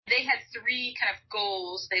they had three kind of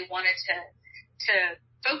goals they wanted to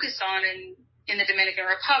focus on in the Dominican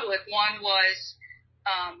Republic. One was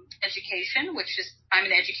education, which is, I'm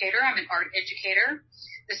an educator. I'm an art educator.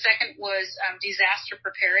 The second was disaster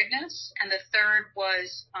preparedness. And the third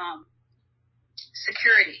was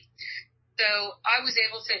security. So I was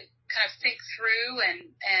able to kind of think through and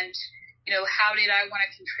how did I want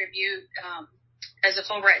to contribute as a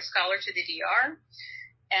Fulbright scholar to the DR.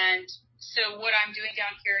 And so what I'm doing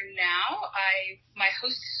down here now, my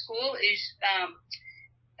host school is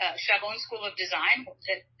Chabon School of Design,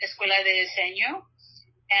 Escuela de Diseño,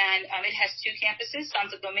 and it has two campuses,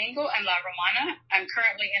 Santo Domingo and La Romana. I'm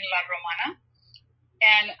currently in La Romana,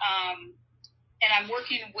 and I'm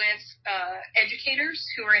working with educators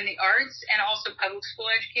who are in the arts and also public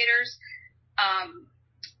school educators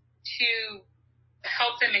to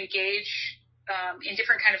help them engage in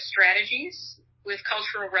different kind of strategies with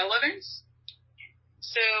cultural relevance.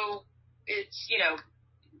 So it's,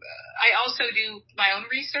 I also do my own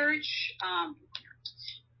research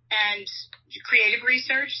and creative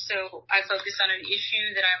research. So I focus on an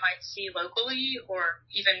issue that I might see locally or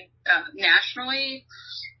even nationally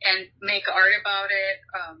and make art about it,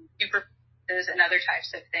 and other types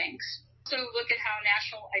of things. So look at how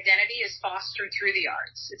national identity is fostered through the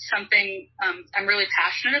arts. It's something I'm really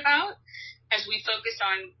passionate about. As we focus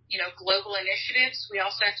on, global initiatives, we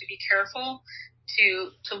also have to be careful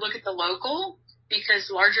to look at the local,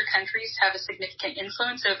 because larger countries have a significant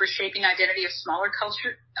influence over shaping identity of smaller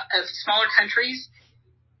countries.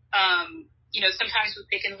 Sometimes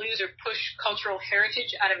they can lose or push cultural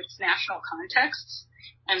heritage out of its national contexts.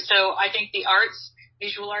 And so I think the arts,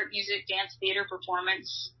 visual art, music, dance, theater,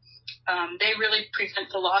 performance, they really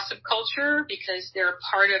prevent the loss of culture because they're a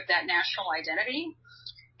part of that national identity.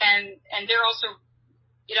 And they're also,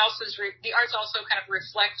 the arts also kind of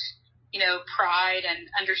reflect, pride and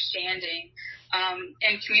understanding,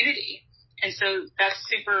 and community. And so that's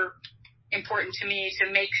super important to me, to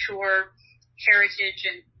make sure heritage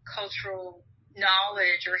and cultural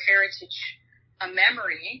knowledge or heritage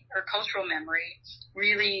memory or cultural memory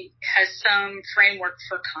really has some framework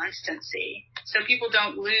for constancy, so people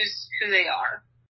don't lose who they are.